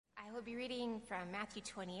will be reading from Matthew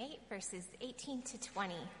 28, verses 18 to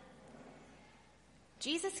 20.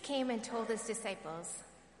 Jesus came and told his disciples,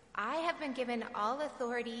 "I have been given all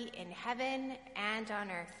authority in heaven and on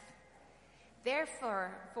earth. Therefore,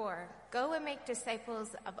 go and make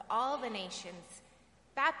disciples of all the nations,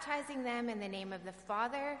 baptizing them in the name of the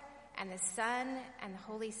Father and the Son and the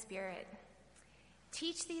Holy Spirit.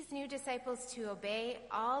 Teach these new disciples to obey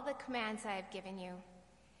all the commands I have given you.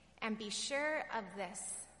 And be sure of this,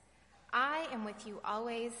 I am with you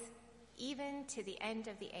always, even to the end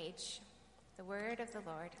of the age." The word of the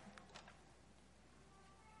Lord.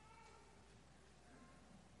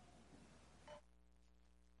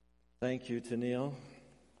 Thank you, Tennille.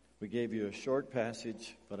 We gave you a short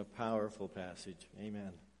passage, but a powerful passage.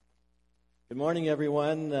 Amen. Good morning,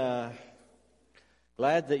 everyone.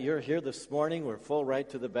 Glad that you're here this morning. We're full right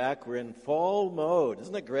to the back. We're in fall mode.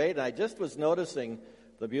 Isn't it great? I just was noticing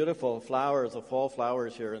the beautiful flowers, the fall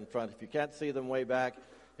flowers here in front. If you can't see them way back,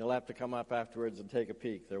 you'll have to come up afterwards and take a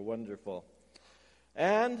peek. They're wonderful.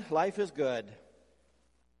 And life is good.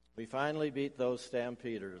 We finally beat those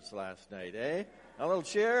Stampeders last night, eh? A little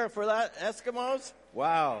cheer for that, Eskimos?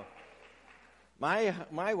 Wow.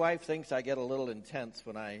 My wife thinks I get a little intense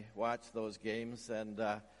when I watch those games,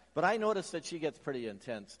 but I notice that she gets pretty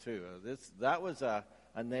intense too. That was a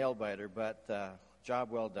nail-biter, but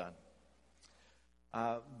job well done.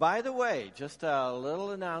 By the way, just a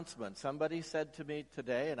little announcement. Somebody said to me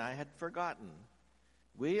today, and I had forgotten,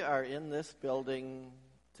 we are in this building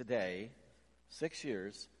today, 6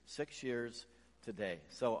 years today.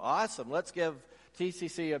 So awesome. Let's give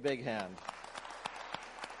TCC a big hand.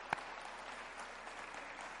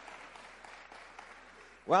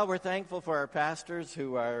 Well, we're thankful for our pastors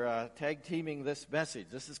who are tag teaming this message.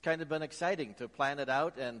 This has kind of been exciting to plan it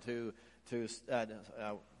out and to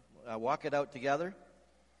walk it out together.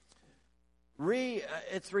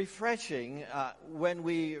 It's refreshing when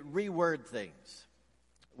we reword things,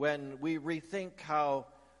 when we rethink how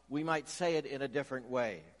we might say it in a different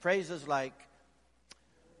way. Phrases like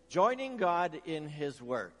joining God in His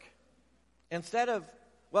work. Instead of,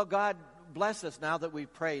 well, God bless us now that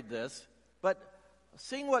we've prayed this, but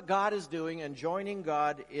seeing what God is doing and joining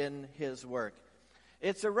God in His work.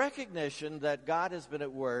 It's a recognition that God has been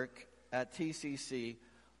at work at TCC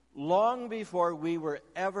long before we were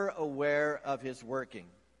ever aware of His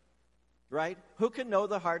working. Right? Who can know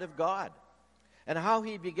the heart of God and how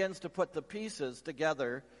He begins to put the pieces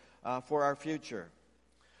together for our future?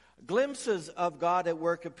 Glimpses of God at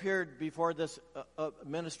work appeared before this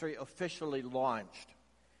ministry officially launched.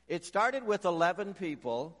 It started with 11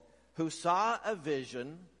 people who saw a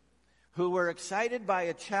vision, who were excited by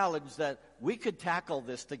a challenge that we could tackle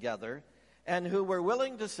this together, and who were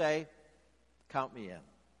willing to say, "Count me in."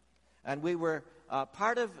 And we were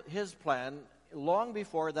part of His plan long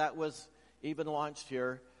before that was even launched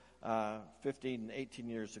here 15, 18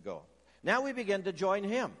 years ago. Now we begin to join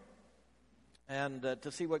Him and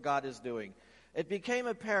to see what God is doing. It became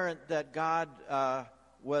apparent that God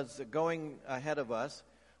was going ahead of us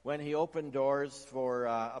when He opened doors for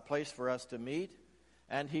a place for us to meet,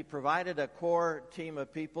 and He provided a core team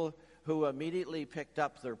of people who immediately picked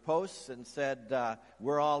up their posts and said,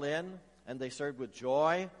 "We're all in," and they served with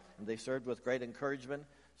joy, and they served with great encouragement.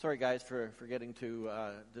 Sorry, guys, for forgetting to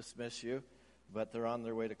dismiss you, but they're on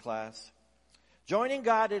their way to class. Joining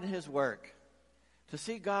God in His work, to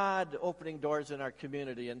see God opening doors in our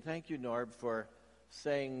community, and thank you, Norb, for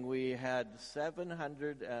saying we had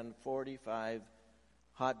 745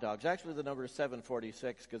 hot dogs. Actually, the number is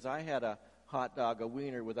 746 because I had a hot dog, a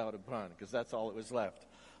wiener without a bun, because that's all that was left.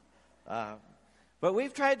 But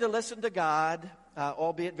we've tried to listen to God,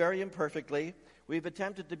 albeit very imperfectly. We've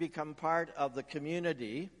attempted to become part of the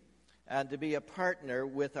community and to be a partner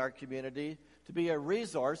with our community, to be a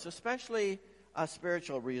resource, especially a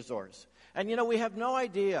spiritual resource. And, we have no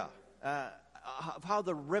idea of how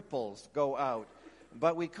the ripples go out,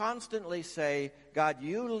 but we constantly say, "God,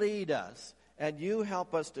 you lead us, and you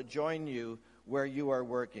help us to join you where you are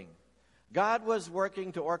working." God was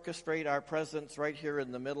working to orchestrate our presence right here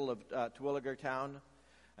in the middle of Terwillegar town.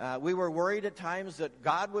 We were worried at times that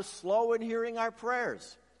God was slow in hearing our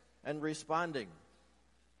prayers and responding.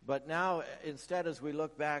 But now, instead, as we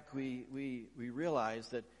look back, we realize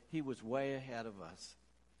that He was way ahead of us,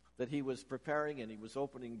 that He was preparing and He was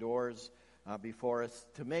opening doors before us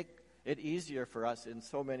to make it easier for us in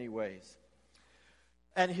so many ways.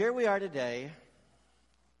 And here we are today,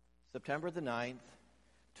 September the 9th,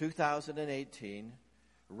 2018,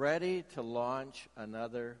 ready to launch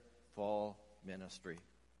another fall ministry.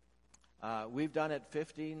 We've done it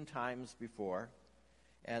 15 times before,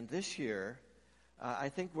 and this year, I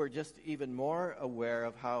think we're just even more aware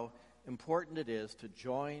of how important it is to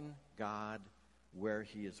join God where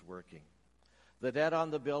he is working. The debt on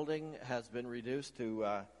the building has been reduced to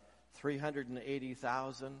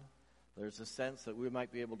 $380,000. There's a sense that we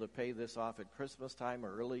might be able to pay this off at Christmas time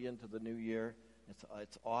or early into the new year.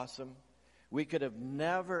 It's awesome. We could have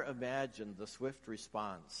never imagined the swift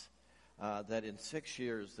response that in 6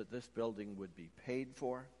 years that this building would be paid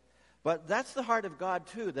for. But that's the heart of God,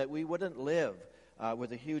 too, that we wouldn't live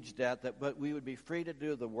with a huge debt, but we would be free to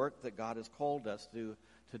do the work that God has called us to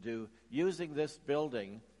do, using this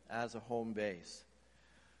building as a home base.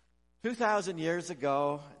 2,000 years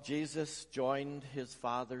ago, Jesus joined his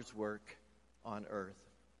Father's work on earth.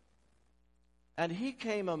 And he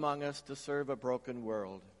came among us to serve a broken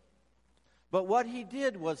world. But what he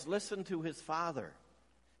did was listen to his Father.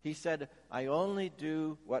 He said, I only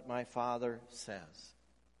do what my Father says.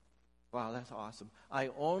 Wow, that's awesome. I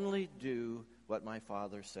only do what my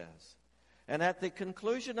Father says. And at the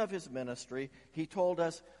conclusion of his ministry, he told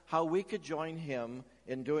us how we could join him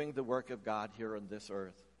in doing the work of God here on this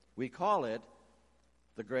earth. We call it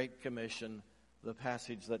the Great Commission, the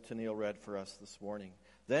passage that Tennille read for us this morning.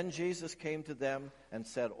 Then Jesus came to them and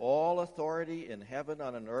said, all authority in heaven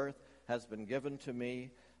and on earth has been given to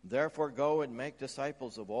me. Therefore go and make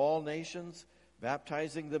disciples of all nations,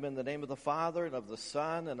 baptizing them in the name of the Father and of the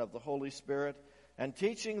Son and of the Holy Spirit, and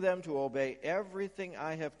teaching them to obey everything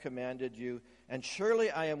I have commanded you. And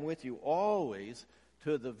surely I am with you always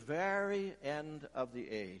to the very end of the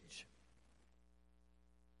age.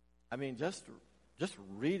 I mean, just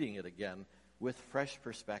reading it again with fresh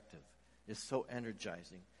perspective is so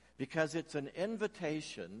energizing, because it's an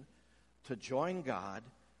invitation to join God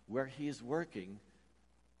where he's working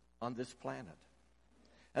on this planet.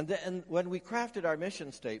 And when we crafted our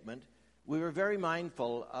mission statement, we were very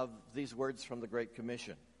mindful of these words from the Great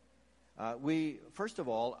Commission. We, first of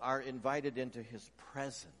all, are invited into his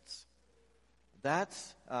presence.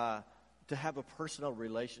 That's to have a personal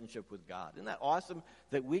relationship with God. Isn't that awesome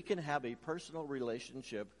that we can have a personal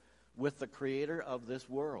relationship with the creator of this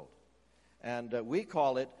world? And we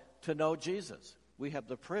call it to know Jesus. We have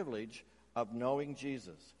the privilege of knowing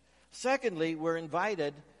Jesus. Secondly, we're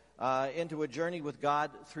invited into a journey with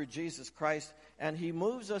God through Jesus Christ, and he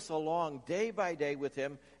moves us along day by day with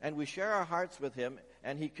him, and we share our hearts with him,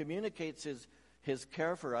 and he communicates his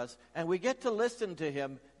care for us, and we get to listen to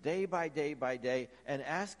him day by day by day and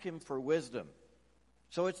ask him for wisdom.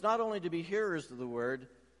 So it's not only to be hearers of the word,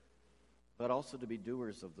 but also to be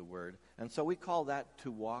doers of the word. And so we call that to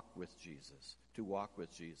walk with Jesus, to walk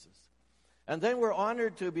with Jesus. And then we're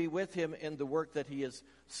honored to be with him in the work that he is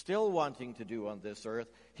still wanting to do on this earth.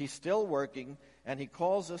 He's still working, and he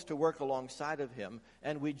calls us to work alongside of him,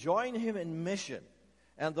 and we join him in mission,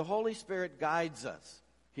 and the Holy Spirit guides us.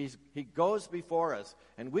 He goes before us,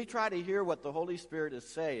 and we try to hear what the Holy Spirit is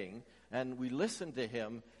saying, and we listen to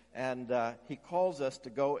him, and he calls us to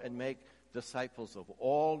go and make disciples of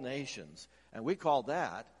all nations, and we call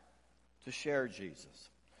that to share Jesus.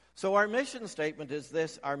 So our mission statement is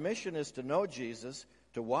this: our mission is to know Jesus,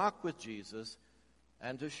 to walk with Jesus,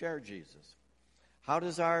 and to share Jesus. How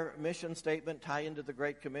does our mission statement tie into the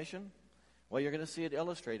Great Commission? Well, you're going to see it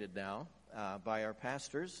illustrated now by our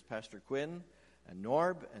pastors, Pastor Quinn and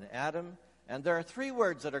Norb and Adam. And there are three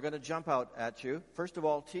words that are going to jump out at you. First of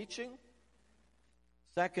all, teaching.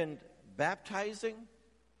 Second, baptizing.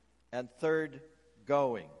 And third,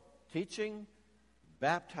 going. Teaching,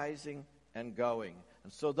 baptizing, and going.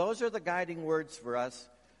 And so those are the guiding words for us,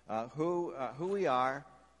 who we are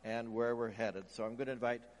and where we're headed. So I'm going to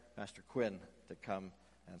invite Pastor Quinn to come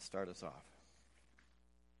and start us off.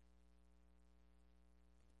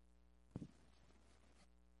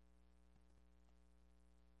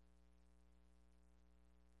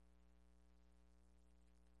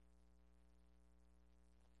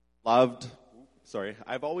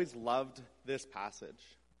 I've always loved this passage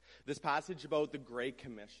about the Great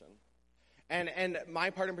Commission. And my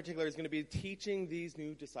part in particular is going to be teaching these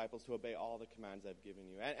new disciples to obey all the commands I've given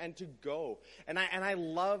you and to go. And I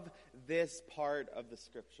love this part of the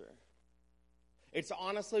scripture. It's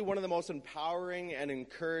honestly one of the most empowering and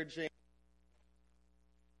encouraging.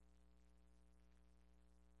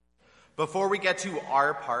 Before we get to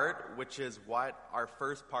our part, which is what our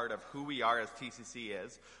first part of who we are as TCC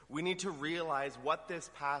is, we need to realize what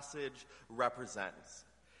this passage represents.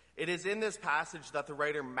 It is in this passage that the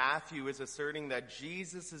writer Matthew is asserting that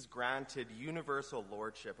Jesus is granted universal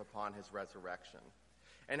lordship upon his resurrection,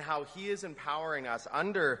 and how he is empowering us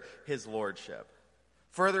under his lordship.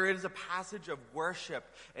 Further, it is a passage of worship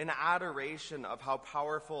and adoration of how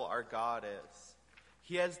powerful our God is.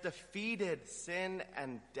 He has defeated sin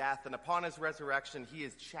and death, and upon his resurrection, he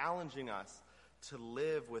is challenging us to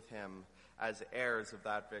live with him as heirs of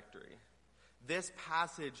that victory. This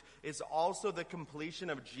passage is also the completion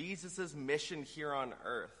of Jesus' mission here on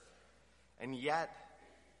earth. And yet,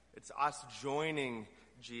 it's us joining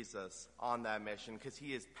Jesus on that mission because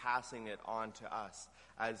he is passing it on to us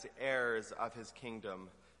as heirs of his kingdom,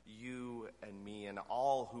 you and me and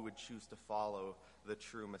all who would choose to follow the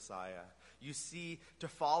true Messiah. You see, to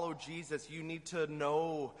follow Jesus, you need to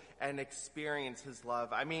know and experience his love.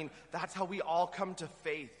 I mean, that's how we all come to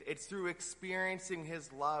faith. It's through experiencing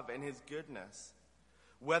his love and his goodness.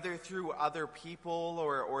 Whether through other people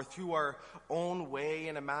or through our own way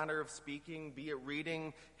in a manner of speaking, be it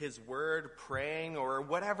reading his word, praying, or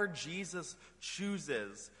whatever Jesus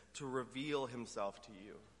chooses to reveal himself to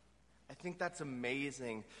you. I think that's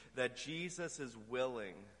amazing that Jesus is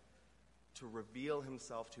willing to reveal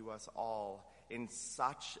himself to us all in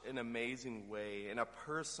such an amazing way, in a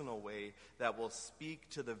personal way that will speak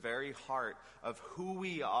to the very heart of who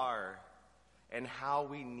we are and how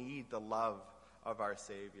we need the love of our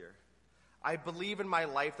Savior. I believe in my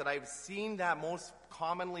life that I've seen that most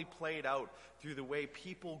commonly played out through the way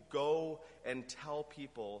people go and tell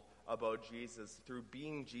people about Jesus, through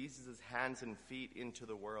being Jesus' hands and feet into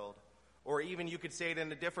the world. Or even you could say it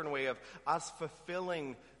in a different way of us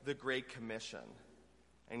fulfilling the Great Commission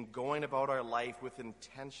and going about our life with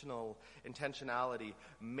intentionality,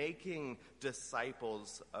 making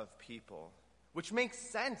disciples of people. Which makes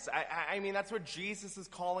sense. I mean, that's what Jesus is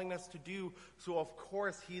calling us to do. So, of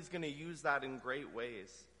course, he's going to use that in great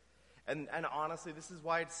ways. And honestly, this is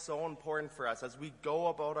why it's so important for us as we go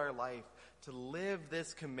about our life to live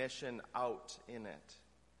this commission out in it.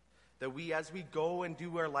 That we, as we go and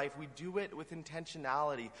do our life, we do it with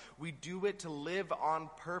intentionality. We do it to live on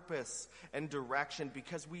purpose and direction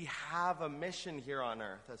because we have a mission here on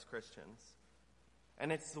earth as Christians.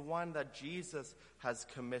 And it's the one that Jesus has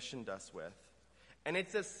commissioned us with. And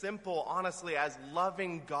it's as simple, honestly, as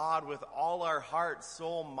loving God with all our heart,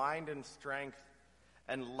 soul, mind, and strength,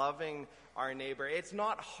 and loving our neighbor. It's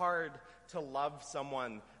not hard to love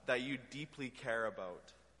someone that you deeply care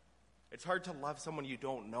about. It's hard to love someone you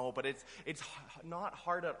don't know, but it's not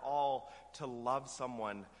hard at all to love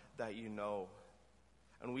someone that you know.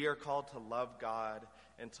 And we are called to love God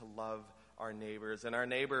and to love our neighbors, and our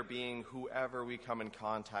neighbor being whoever we come in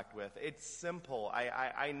contact with. It's simple.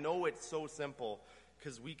 I know it's so simple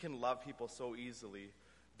because we can love people so easily.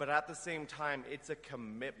 But at the same time, it's a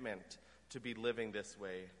commitment to be living this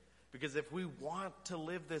way. Because if we want to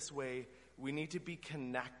live this way, we need to be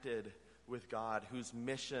connected with God, whose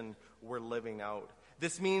mission we're living out.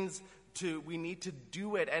 This means we need to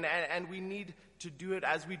do it, and we need to do it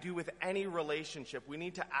as we do with any relationship. We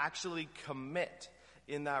need to actually commit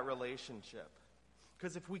in that relationship.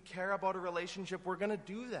 Because if we care about a relationship, we're going to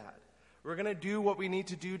do that. We're going to do what we need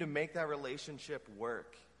to do to make that relationship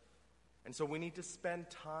work. And so we need to spend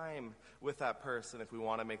time with that person if we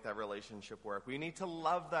want to make that relationship work. We need to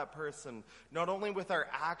love that person, not only with our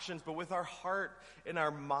actions, but with our heart and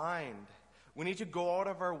our mind. We need to go out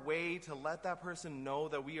of our way to let that person know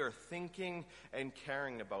that we are thinking and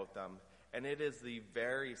caring about them. And it is the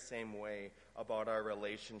very same way about our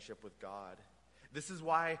relationship with God. This is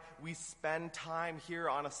why we spend time here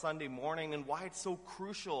on a Sunday morning and why it's so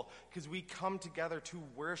crucial, because we come together to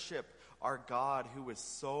worship our God who is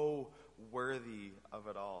so worthy of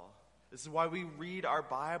it all. This is why we read our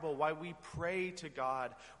Bible, why we pray to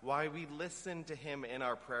God, why we listen to him in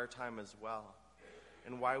our prayer time as well,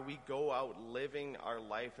 and why we go out living our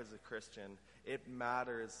life as a Christian. It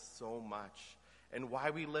matters so much. And why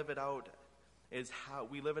we live it out is how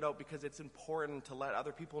we live it out, because it's important to let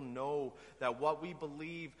other people know that what we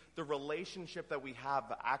believe, the relationship that we have,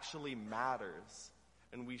 actually matters.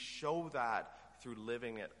 And we show that through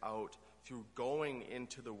living it out, through going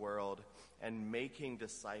into the world and making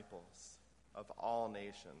disciples of all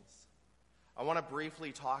nations. I want to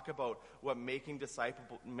briefly talk about what making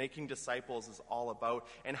disciples is all about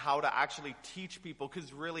and how to actually teach people,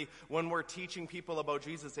 because really when we're teaching people about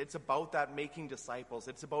Jesus, it's about that making disciples.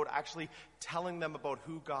 It's about actually telling them about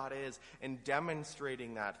who God is and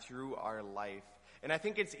demonstrating that through our life. And I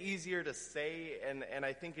think it's easier to say, and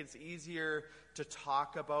I think it's easier to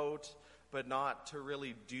talk about, but not to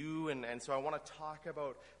really do. And so I want to talk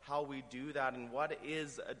about how we do that and what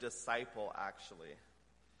is a disciple actually.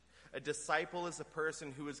 A disciple is a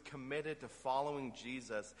person who is committed to following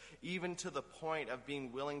Jesus, even to the point of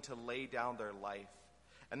being willing to lay down their life.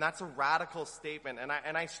 And that's a radical statement,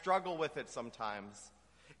 and I struggle with it sometimes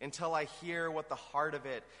until I hear what the heart of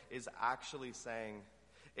it is actually saying.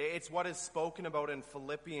 It's what is spoken about in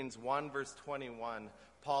Philippians 1, verse 21.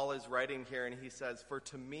 Paul is writing here, and he says, "For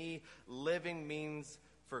to me, living means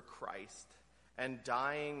for Christ, and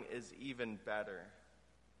dying is even better.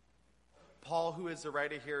 Paul, who is the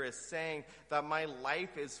writer here, is saying that my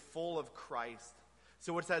life is full of Christ.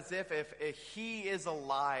 So it's as if he is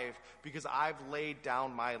alive because I've laid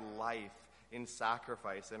down my life in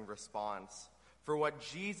sacrifice and response for what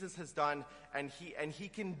Jesus has done, and he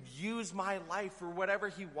can use my life for whatever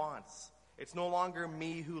he wants. It's no longer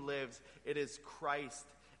me who lives, it is Christ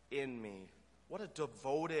in me. What a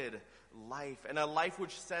devoted life, and a life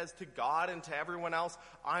which says to God and to everyone else,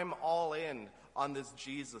 I'm all in on this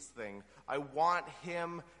Jesus thing. I want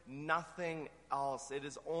him, nothing else. It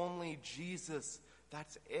is only Jesus.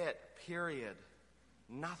 That's it, period.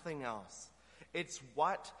 Nothing else. It's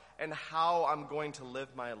what and how I'm going to live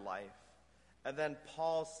my life. And then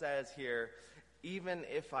Paul says here, even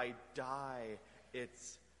if I die,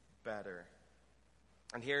 it's better.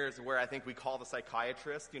 And here's where I think we call the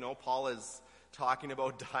psychiatrist. Paul is talking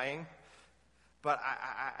about dying. But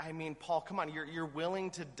I mean, Paul, come on, you're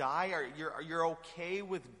willing to die? You're okay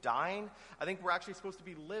with dying? I think we're actually supposed to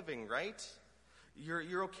be living, right?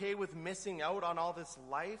 You're okay with missing out on all this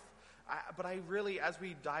life? But I really, as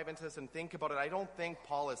we dive into this and think about it, I don't think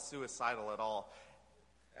Paul is suicidal at all.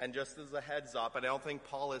 And just as a heads up, I don't think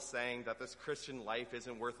Paul is saying that this Christian life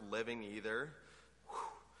isn't worth living either.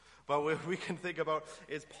 But what we can think about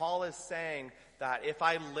is Paul is saying that if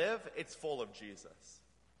I live, it's full of Jesus.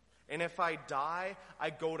 And if I die, I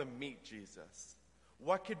go to meet Jesus.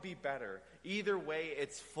 What could be better? Either way,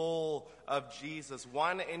 it's full of Jesus.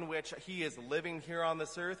 One in which he is living here on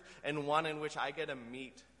this earth, and one in which I get to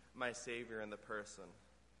meet my Savior in the person.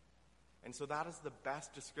 And so that is the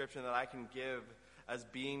best description that I can give as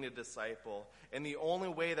being a disciple. And the only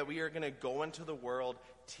way that we are going to go into the world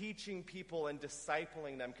teaching people and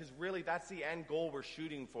discipling them, because really that's the end goal we're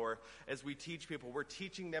shooting for as we teach people. We're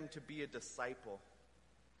teaching them to be a disciple.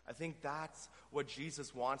 I think that's what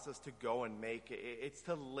Jesus wants us to go and make. It's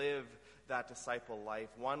to live that disciple life,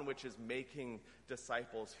 one which is making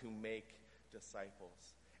disciples who make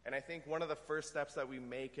disciples. And I think one of the first steps that we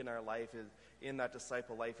make in our life, is in that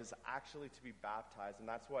disciple life, is actually to be baptized. And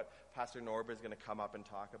that's what Pastor Norbert is going to come up and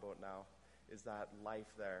talk about now, is that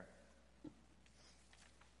life there.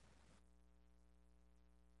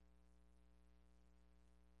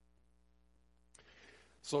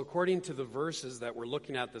 So according to the verses that we're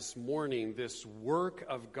looking at this morning, this work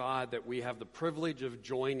of God that we have the privilege of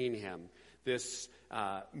joining him, this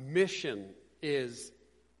mission is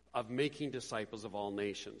of making disciples of all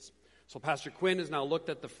nations. So Pastor Quinn has now looked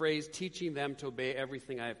at the phrase, teaching them to obey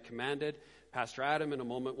everything I have commanded. Pastor Adam, in a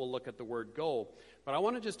moment, will look at the word go. But I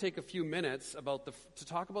want to just take a few minutes to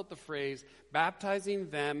talk about the phrase, baptizing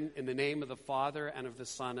them in the name of the Father and of the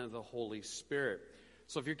Son and of the Holy Spirit.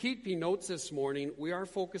 So if you're keeping notes this morning, we are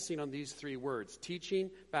focusing on these three words,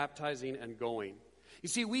 teaching, baptizing, and going. You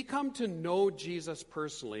see, we come to know Jesus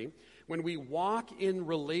personally when we walk in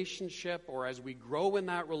relationship, or as we grow in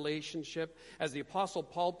that relationship. As the Apostle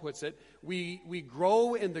Paul puts it, we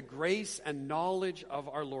grow in the grace and knowledge of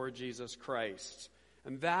our Lord Jesus Christ.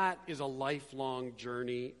 And that is a lifelong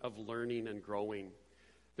journey of learning and growing.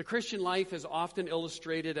 The Christian life is often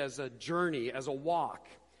illustrated as a journey, as a walk.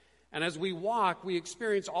 And as we walk, we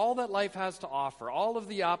experience all that life has to offer, all of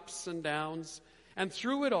the ups and downs. And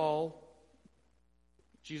through it all,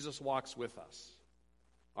 Jesus walks with us.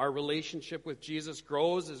 Our relationship with Jesus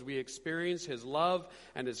grows as we experience his love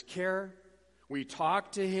and his care. We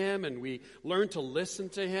talk to him and we learn to listen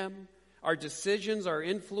to him. Our decisions are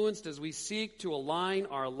influenced as we seek to align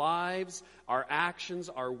our lives, our actions,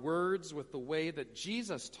 our words with the way that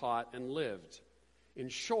Jesus taught and lived. In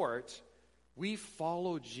short, we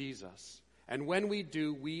follow Jesus, and when we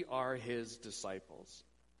do, we are his disciples.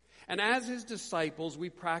 And as his disciples, we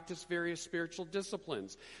practice various spiritual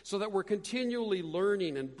disciplines so that we're continually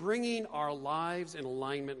learning and bringing our lives in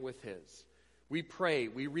alignment with his. We pray,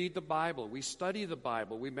 we read the Bible, we study the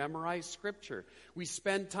Bible, we memorize Scripture, we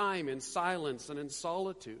spend time in silence and in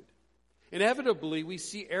solitude. Inevitably, we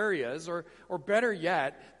see areas, or better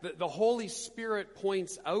yet, the Holy Spirit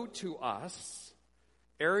points out to us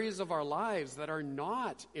areas of our lives that are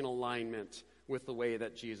not in alignment with the way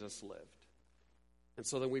that Jesus lived. And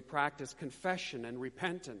so then we practice confession and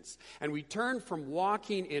repentance, and we turn from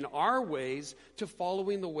walking in our ways to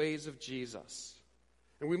following the ways of Jesus.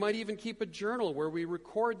 And we might even keep a journal where we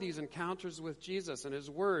record these encounters with Jesus and his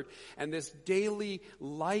word, and this daily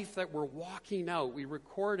life that we're walking out. We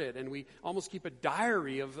record it, and we almost keep a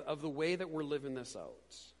diary of the way that we're living this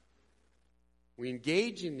out. We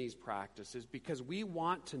engage in these practices because we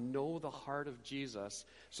want to know the heart of Jesus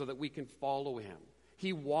so that we can follow him.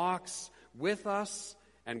 He walks with us,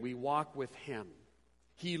 and we walk with him.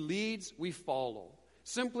 He leads, we follow.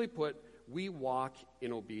 Simply put, we walk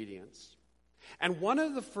in obedience. And one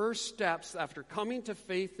of the first steps after coming to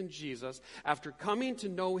faith in Jesus, after coming to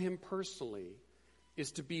know him personally,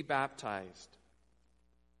 is to be baptized.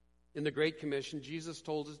 In the Great Commission, Jesus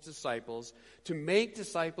told his disciples to make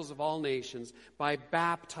disciples of all nations by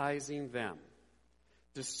baptizing them.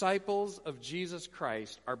 Disciples of Jesus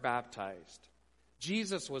Christ are baptized.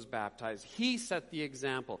 Jesus was baptized. He set the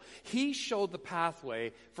example. He showed the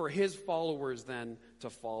pathway for his followers then to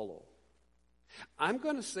follow. I'm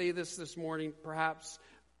going to say this morning perhaps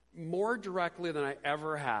more directly than I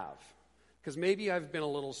ever have, because maybe I've been a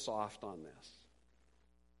little soft on this.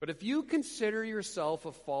 But if you consider yourself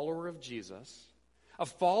a follower of Jesus, a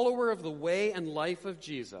follower of the way and life of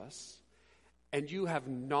Jesus, and you have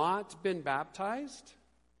not been baptized,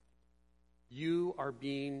 you are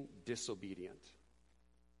being disobedient.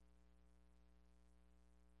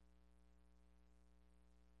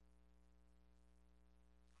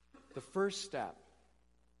 The first step,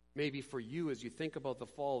 maybe for you as you think about the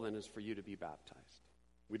fall, then, is for you to be baptized.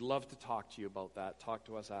 We'd love to talk to you about that. Talk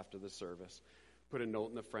to us after the service. Put a note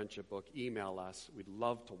in the friendship book. Email us. We'd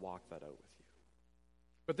love to walk that out with you.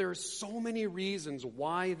 But there are so many reasons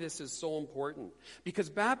why this is so important. Because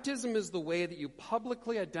baptism is the way that you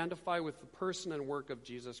publicly identify with the person and work of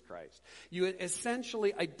Jesus Christ. You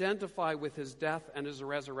essentially identify with his death and his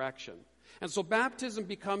resurrection. And so baptism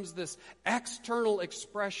becomes this external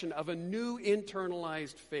expression of a new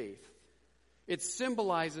internalized faith. It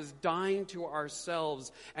symbolizes dying to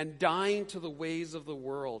ourselves and dying to the ways of the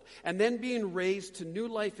world, and then being raised to new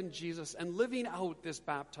life in Jesus and living out this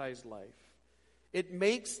baptized life. It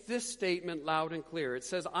makes this statement loud and clear. It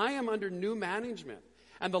says, I am under new management,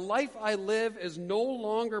 and the life I live is no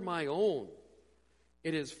longer my own.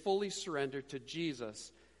 It is fully surrendered to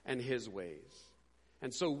Jesus and his ways.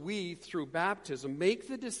 And so we, through baptism, make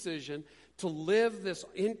the decision to live this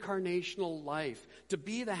incarnational life, to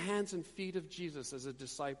be the hands and feet of Jesus as a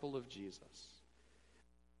disciple of Jesus.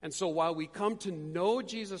 And so while we come to know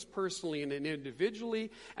Jesus personally and individually,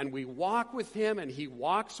 and we walk with him and he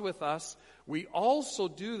walks with us, we also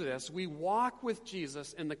do this. We walk with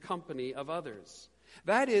Jesus in the company of others.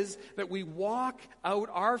 That is, that we walk out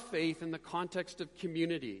our faith in the context of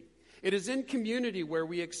community. It is in community where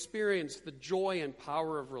we experience the joy and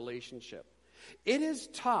power of relationship. It is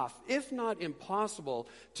tough, if not impossible,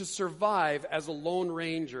 to survive as a lone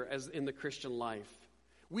ranger as in the Christian life.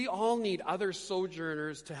 We all need other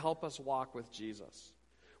sojourners to help us walk with Jesus.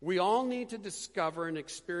 We all need to discover and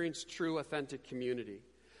experience true, authentic community.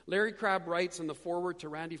 Larry Crabb writes in the foreword to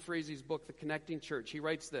Randy Frazie's book, The Connecting Church, he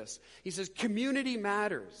writes this. He says, community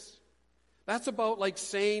matters. That's about like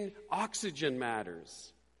saying oxygen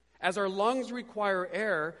matters. As our lungs require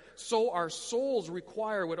air, so our souls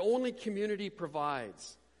require what only community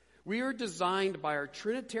provides. We are designed by our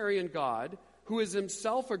Trinitarian God, who is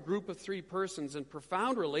himself a group of three persons in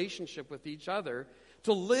profound relationship with each other,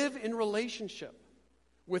 to live in relationship.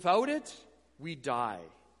 Without it, we die.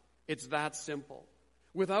 It's that simple.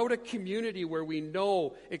 Without a community where we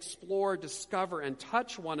know, explore, discover, and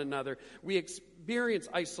touch one another, we experience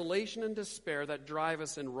isolation and despair that drive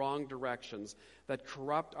us in wrong directions, that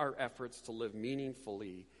corrupt our efforts to live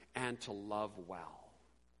meaningfully and to love well.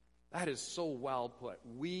 That is so well put.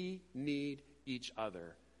 We need each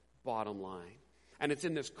other, bottom line. And it's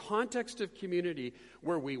in this context of community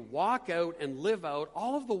where we walk out and live out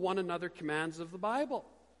all of the one another commands of the Bible.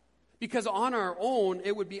 Because on our own,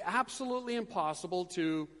 it would be absolutely impossible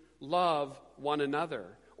to love one another,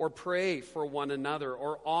 or pray for one another,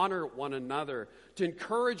 or honor one another, to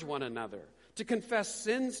encourage one another, to confess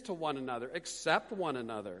sins to one another, accept one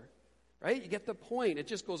another. Right? You get the point. It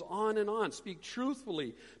just goes on and on. Speak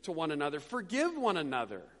truthfully to one another. Forgive one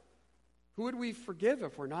another. Who would we forgive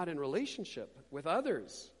if we're not in relationship with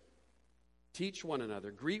others? Teach one another,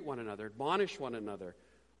 greet one another, admonish one another,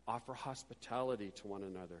 offer hospitality to one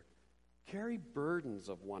another, carry burdens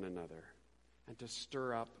of one another, and to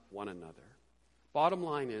stir up one another. Bottom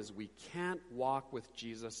line is, we can't walk with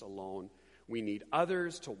Jesus alone. We need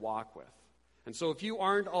others to walk with. And so if you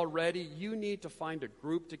aren't already, you need to find a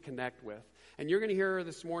group to connect with. And you're going to hear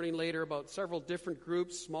this morning later about several different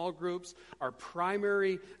groups, small groups. Our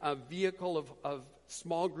primary vehicle of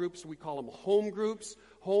small groups, we call them home groups.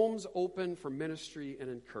 Homes open for ministry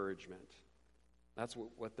and encouragement. That's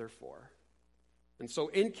what they're for. And so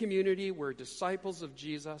in community, we're disciples of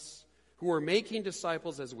Jesus who are making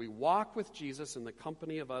disciples as we walk with Jesus in the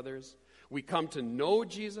company of others. We come to know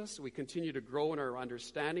Jesus. We continue to grow in our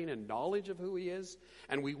understanding and knowledge of who he is.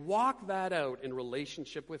 And we walk that out in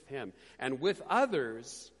relationship with him. And with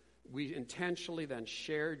others, we intentionally then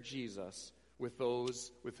share Jesus with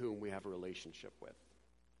those with whom we have a relationship with.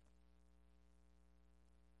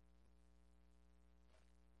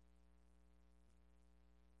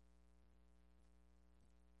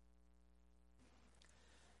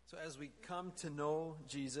 So as we come to know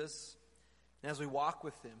Jesus, and as we walk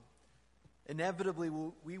with him, inevitably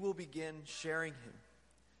we will begin sharing him.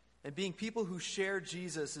 And being people who share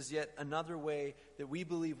Jesus is yet another way that we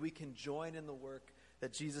believe we can join in the work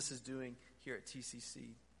that Jesus is doing here at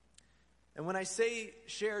TCC. And when I say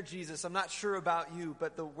share Jesus, I'm not sure about you,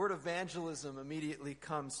 but the word evangelism immediately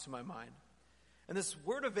comes to my mind. And this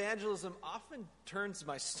word evangelism often turns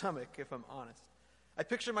my stomach, if I'm honest. I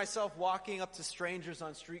picture myself walking up to strangers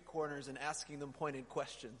on street corners and asking them pointed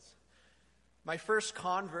questions. My first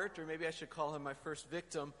convert, or maybe I should call him my first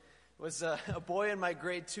victim, was a boy in my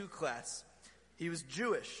grade 2 class. He was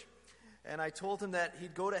Jewish, and I told him that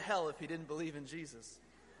he'd go to hell if he didn't believe in Jesus.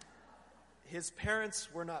 His parents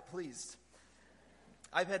were not pleased.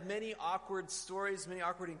 I've had many awkward stories, many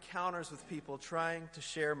awkward encounters with people trying to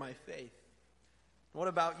share my faith. What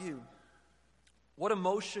about you? What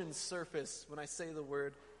emotions surface when I say the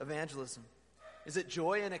word evangelism? Is it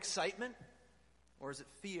joy and excitement? Or is it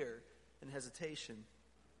fear and hesitation?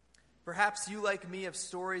 Perhaps you, like me, have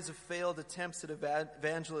stories of failed attempts at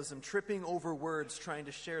evangelism, tripping over words trying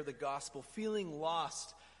to share the gospel, feeling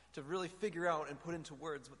lost to really figure out and put into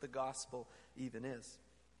words what the gospel even is.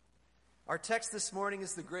 Our text this morning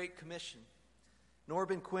is the Great Commission.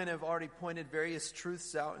 Norb and Quinn have already pointed various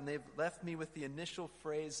truths out, and they've left me with the initial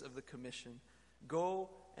phrase of the commission: go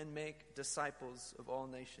and make disciples of all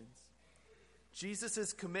nations.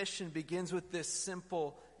 Jesus' commission begins with this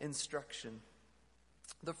simple instruction.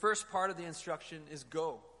 The first part of the instruction is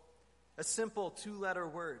go, a simple 2-letter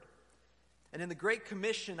word. And in the Great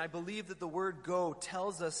Commission, I believe that the word go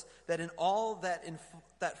tells us that in all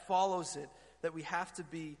that follows it, that we have to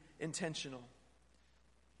be intentional.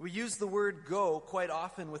 We use the word go quite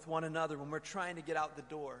often with one another when we're trying to get out the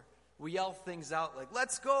door. We yell things out like,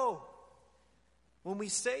 let's go. When we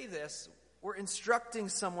say this, we're instructing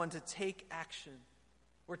someone to take action.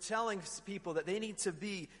 We're telling people that they need to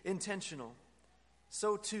be intentional.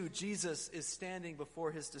 So too, Jesus is standing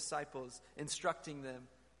before his disciples, instructing them,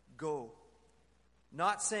 go.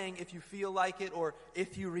 Not saying if you feel like it or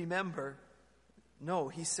if you remember. No,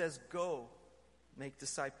 he says, go, make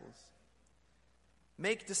disciples.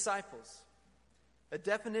 Make disciples. A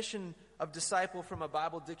definition of disciple from a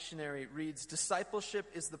Bible dictionary reads, discipleship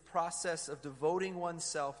is the process of devoting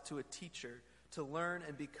oneself to a teacher to learn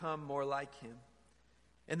and become more like him.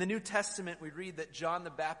 In the New Testament, we read that John the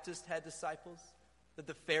Baptist had disciples, that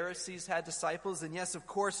the Pharisees had disciples, and yes, of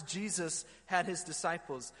course, Jesus had his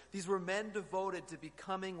disciples. These were men devoted to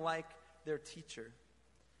becoming like their teacher.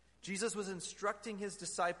 Jesus was instructing his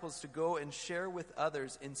disciples to go and share with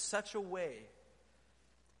others in such a way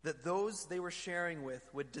that those they were sharing with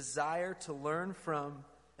would desire to learn from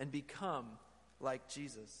and become like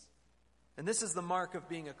Jesus. And this is the mark of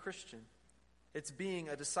being a Christian. It's being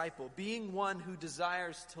a disciple, being one who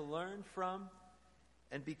desires to learn from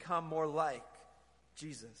and become more like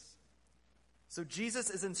Jesus. So Jesus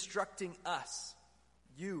is instructing us,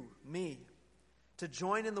 you, me, to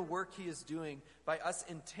join in the work he is doing by us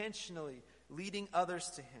intentionally leading others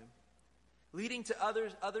to him, leading to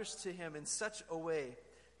others to him in such a way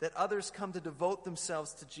that others come to devote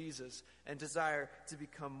themselves to Jesus and desire to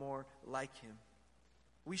become more like him.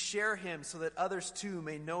 We share him so that others too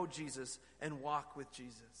may know Jesus and walk with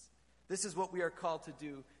Jesus. This is what we are called to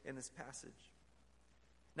do in this passage.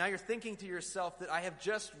 Now you're thinking to yourself that I have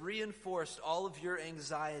just reinforced all of your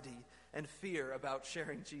anxiety and fear about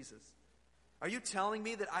sharing Jesus. Are you telling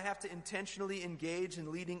me that I have to intentionally engage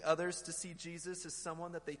in leading others to see Jesus as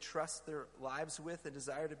someone that they trust their lives with and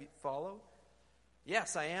desire to follow?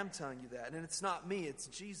 Yes, I am telling you that. And it's not me, it's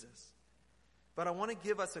Jesus. But I want to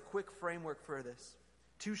give us a quick framework for this.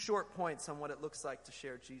 2 short points on what it looks like to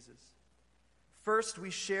share Jesus. First,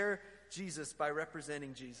 we share Jesus by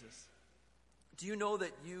representing Jesus. Do you know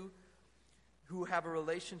that you who have a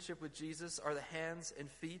relationship with Jesus are the hands and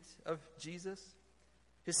feet of Jesus?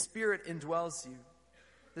 His Spirit indwells you.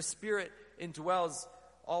 The Spirit indwells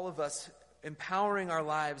all of us, empowering our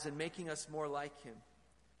lives and making us more like him.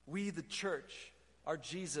 We, the church, are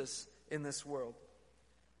Jesus in this world.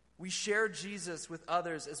 We share Jesus with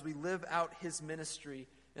others as we live out his ministry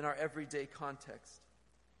in our everyday context.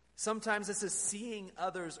 Sometimes this is seeing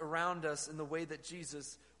others around us in the way that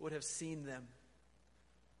Jesus would have seen them,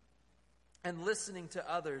 and listening to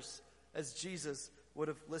others as Jesus would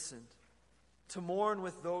have listened. To mourn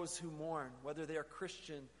with those who mourn, whether they are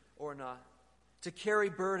Christian or not. To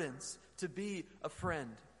carry burdens, to be a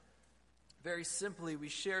friend. Very simply, we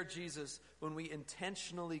share Jesus when we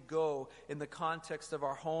intentionally go in the context of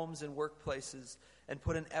our homes and workplaces and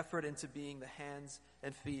put an effort into being the hands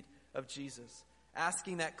and feet of Jesus.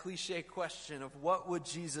 Asking that cliche question of what would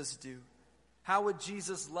Jesus do? How would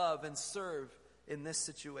Jesus love and serve in this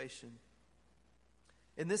situation?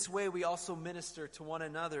 In this way, we also minister to one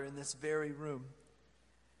another in this very room.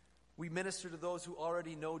 We minister to those who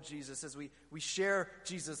already know Jesus as we share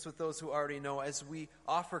Jesus with those who already know, as we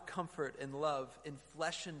offer comfort and love in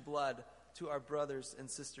flesh and blood to our brothers and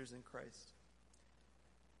sisters in Christ.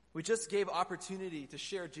 We just gave opportunity to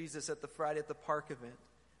share Jesus at the Friday at the Park event.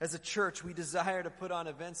 As a church, we desire to put on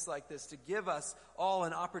events like this to give us all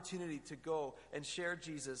an opportunity to go and share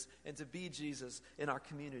Jesus and to be Jesus in our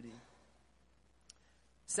community.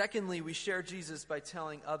 Secondly, we share Jesus by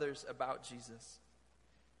telling others about Jesus.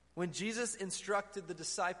 When Jesus instructed the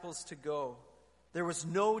disciples to go, there was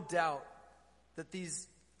no doubt that these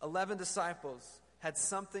 11 disciples had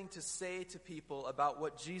something to say to people about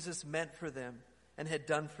what Jesus meant for them and had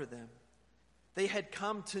done for them. They had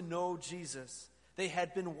come to know Jesus. They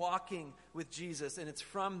had been walking with Jesus, and it's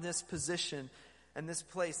from this position and this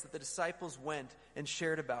place that the disciples went and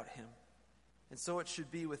shared about him. And so it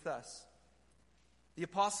should be with us. The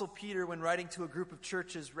Apostle Peter, when writing to a group of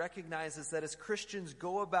churches, recognizes that as Christians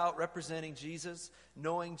go about representing Jesus,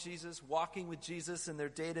 knowing Jesus, walking with Jesus in their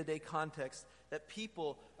day-to-day context, that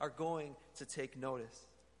people are going to take notice.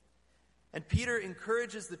 And Peter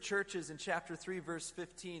encourages the churches in chapter 3, verse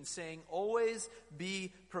 15, saying, "Always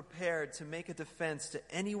be prepared to make a defense to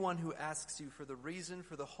anyone who asks you for the reason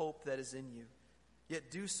for the hope that is in you, yet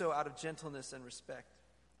do so out of gentleness and respect."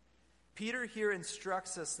 Peter here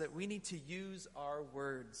instructs us that we need to use our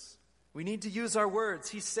words. We need to use our words.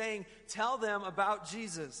 He's saying, tell them about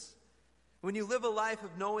Jesus. When you live a life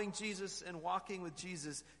of knowing Jesus and walking with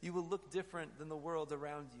Jesus, you will look different than the world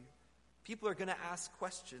around you. People are going to ask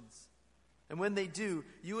questions. And when they do,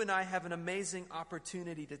 you and I have an amazing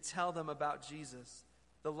opportunity to tell them about Jesus,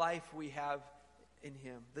 the life we have in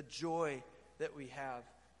him, the joy that we have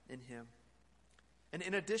in him. And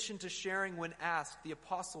in addition to sharing when asked, the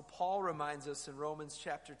Apostle Paul reminds us in Romans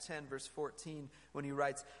chapter 10, verse 14, when he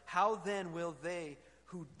writes, "How then will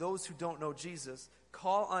those who don't know Jesus,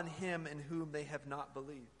 call on him in whom they have not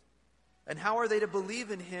believed? And how are they to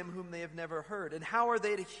believe in him whom they have never heard? And how are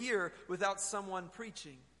they to hear without someone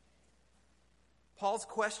preaching?" Paul's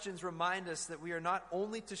questions remind us that we are not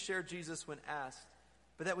only to share Jesus when asked,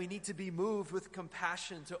 but that we need to be moved with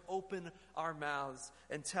compassion to open our mouths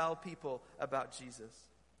and tell people about Jesus.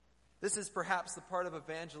 This is perhaps the part of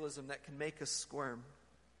evangelism that can make us squirm.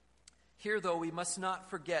 Here, though, we must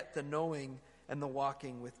not forget the knowing and the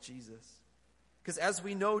walking with Jesus. Because as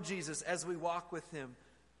we know Jesus, as we walk with him,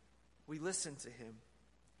 we listen to him.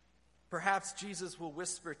 Perhaps Jesus will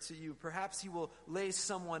whisper to you. Perhaps he will lay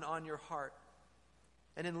someone on your heart.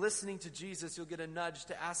 And in listening to Jesus, you'll get a nudge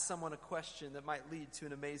to ask someone a question that might lead to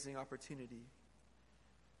an amazing opportunity.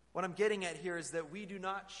 What I'm getting at here is that we do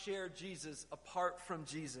not share Jesus apart from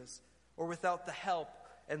Jesus or without the help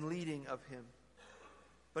and leading of him.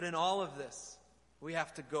 But in all of this, we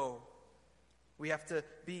have to go. We have to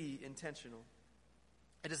be intentional.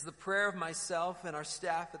 It is the prayer of myself and our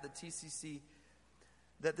staff at the TCC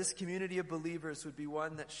that this community of believers would be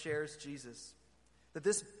one that shares Jesus. That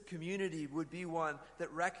this community would be one that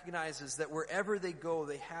recognizes that wherever they go,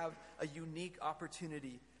 they have a unique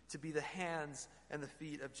opportunity to be the hands and the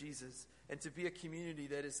feet of Jesus, and to be a community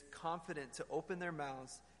that is confident to open their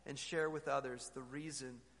mouths and share with others the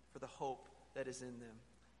reason for the hope that is in them,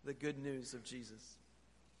 the good news of Jesus.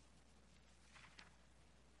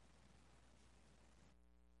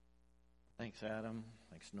 Thanks, Adam.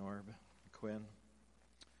 Thanks, Norb, Quinn.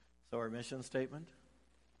 So our mission statement: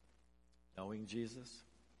 knowing Jesus,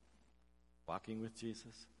 walking with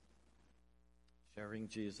Jesus, sharing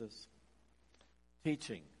Jesus,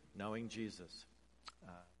 teaching, knowing Jesus.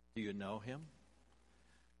 Do you know him?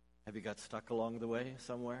 Have you got stuck along the way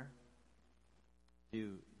somewhere?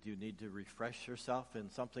 Do you need to refresh yourself in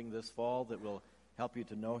something this fall that will help you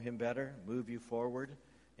to know him better, move you forward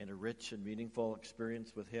in a rich and meaningful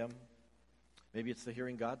experience with him? Maybe it's the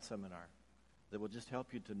Hearing God seminar that will just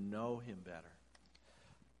help you to know him better.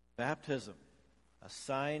 Baptism, a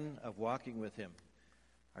sign of walking with him.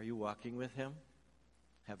 Are you walking with him?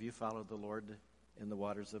 Have you followed the Lord in the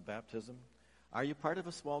waters of baptism? Are you part of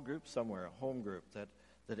a small group somewhere, a home group that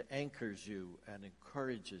anchors you and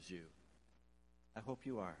encourages you? I hope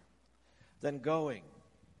you are. Then going,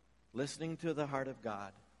 listening to the heart of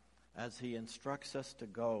God as he instructs us to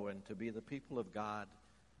go and to be the people of God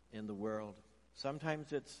in the world.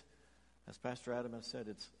 Sometimes it's, as Pastor Adam has said,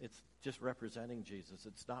 it's just representing Jesus.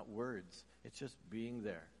 It's not words. It's just being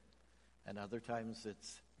there. And other times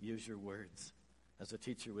it's use your words. As a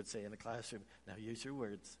teacher would say in the classroom, now use your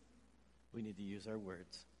words. We need to use our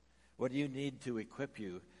words. What do you need to equip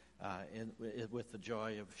you with the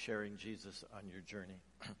joy of sharing Jesus on your journey.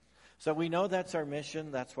 So we know that's our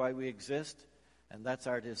mission. That's why we exist. And that's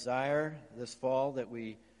our desire this fall, that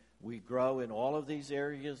we grow in all of these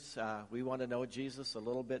areas. We want to know Jesus a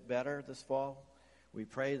little bit better this fall. We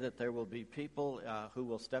pray that there will be people who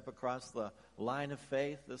will step across the line of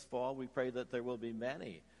faith this fall. We pray that there will be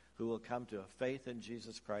many who will come to a faith in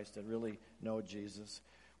Jesus Christ and really know Jesus.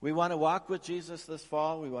 We want to walk with Jesus this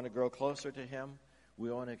fall. We want to grow closer to him.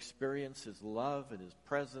 We want to experience his love and his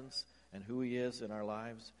presence and who he is in our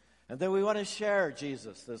lives. And then we want to share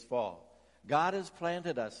Jesus this fall. God has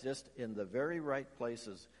planted us just in the very right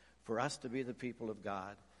places for us to be the people of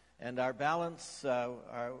God. And our balance,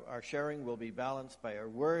 our sharing will be balanced by our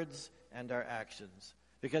words and our actions,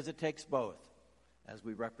 because it takes both as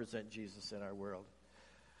we represent Jesus in our world.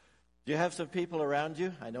 Do you have some people around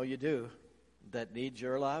you? I know you do, that need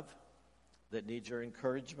your love, that need your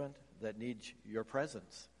encouragement, that need your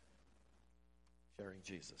presence. Sharing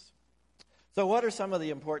Jesus. So what are some of the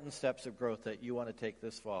important steps of growth that you want to take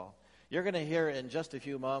this fall? You're going to hear in just a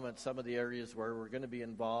few moments some of the areas where we're going to be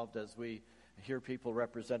involved as we hear people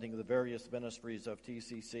representing the various ministries of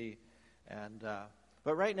TCC.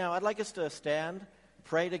 But right now, I'd like us to stand,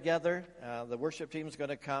 pray together. The worship team is going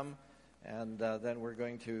to come, and then we're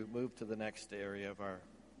going to move to the next area of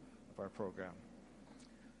our program.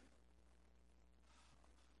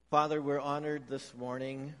 Father, we're honored this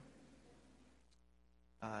morning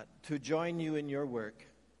to join you in your work.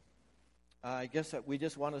 I guess that we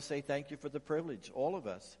just want to say thank you for the privilege, all of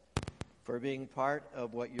us, for being part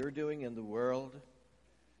of what you're doing in the world.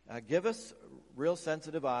 Give us real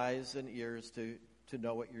sensitive eyes and ears to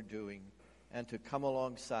know what you're doing and to come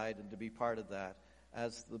alongside and to be part of that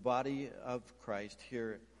as the body of Christ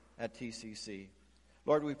here at TCC.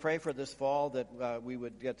 Lord, we pray for this fall that we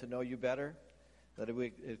would get to know you better, that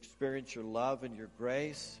we experience your love and your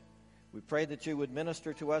grace. We pray that you would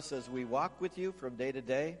minister to us as we walk with you from day to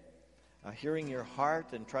day, hearing your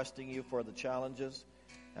heart and trusting you for the challenges.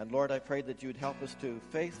 And Lord, I pray that you would help us to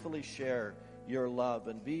faithfully share your love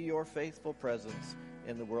and be your faithful presence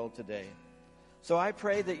in the world today. So I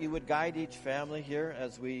pray that you would guide each family here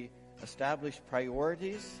as we establish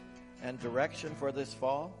priorities and direction for this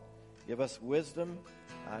fall. Give us wisdom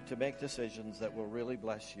to make decisions that will really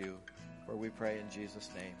bless you, for we pray in Jesus'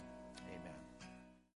 name.